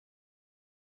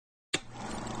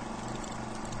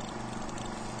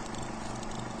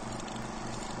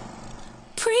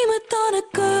donna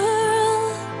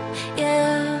girl,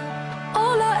 yeah.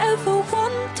 All I ever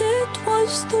wanted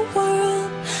was the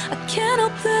world. I can't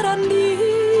help that I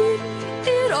need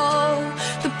it all.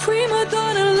 The prima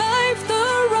donna life, the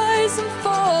rise and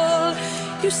fall.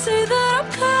 You say that I'm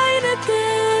kinda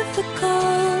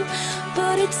difficult,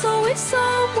 but it's always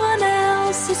someone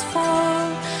else's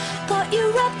fault. Got you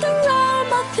wrapped around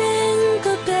my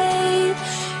finger, babe.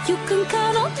 You can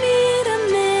count on me to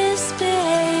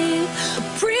misbehave. A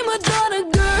prima donna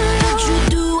girl. Would you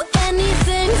do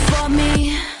anything for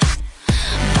me?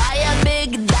 Buy a big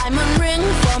diamond ring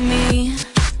for me?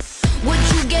 Would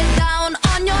you get down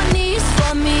on your knees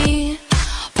for me?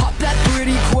 Pop that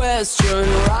pretty question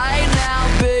right now,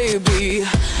 baby.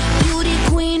 Beauty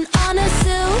queen on a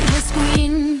silver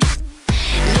screen,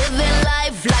 living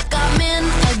life like I'm in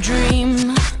a dream.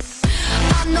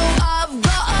 I know I've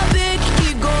got a big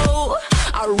ego.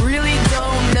 I really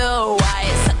don't know why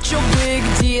it's such a big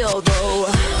deal, though.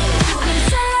 I'm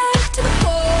sad to the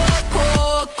core,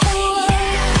 core, core.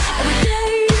 Every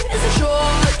day is a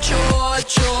chore, chore,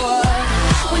 chore.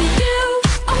 When you give,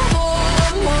 I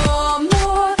want more,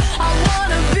 more. I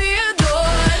wanna be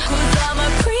adored, 'cause I'm a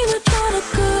prima donna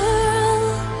girl,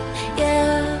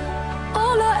 yeah.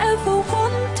 All I ever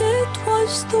wanted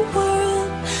was the world.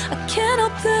 I can't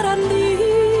help that I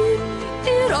need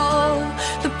it all.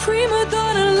 The prima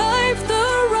donna life, the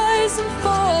rise and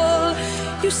fall.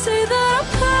 You say that I'm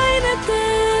kinda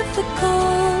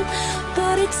difficult,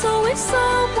 but it's always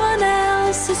someone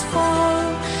else's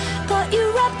fault. Got you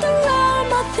wrapped around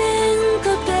my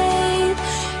finger, babe.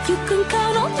 You can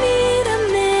count on me to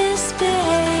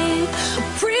misbehave. A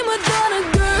prima donna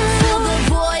girl. Fill the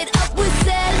void up with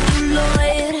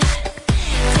celluloid.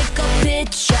 Take a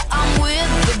picture, I'm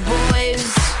with the boys.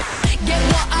 Get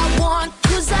what I want,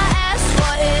 'cause I asked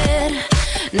for it,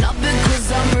 not because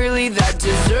I'm really that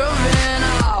deserving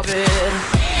of it.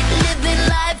 Living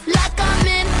life like I'm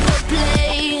in a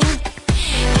play.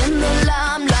 In the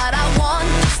limelight, I want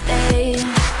to stay.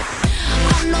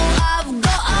 I know I've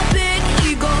got a big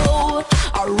ego.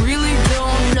 I really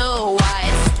don't know why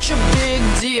it's such a big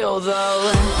deal, though.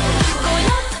 Going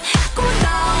up, going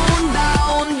down,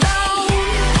 down, down.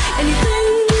 Anything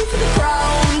for the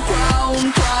crown, crown,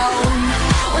 crown.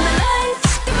 When the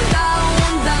lights go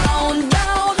down, down,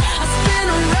 down, I spin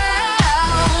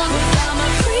around. 'Cause I'm a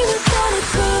prima donna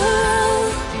girl,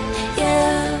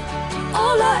 yeah.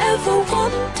 All I ever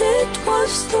wanted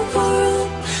was the world.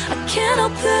 I can't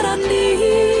help that I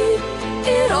need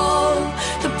it all.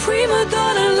 The prima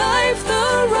donna life, the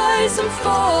rise and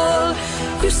fall.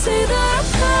 You say that I'm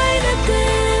kinda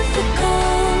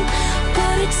difficult,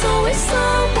 but it's always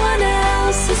someone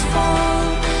else's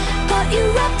fault. Got you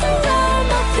wrapped around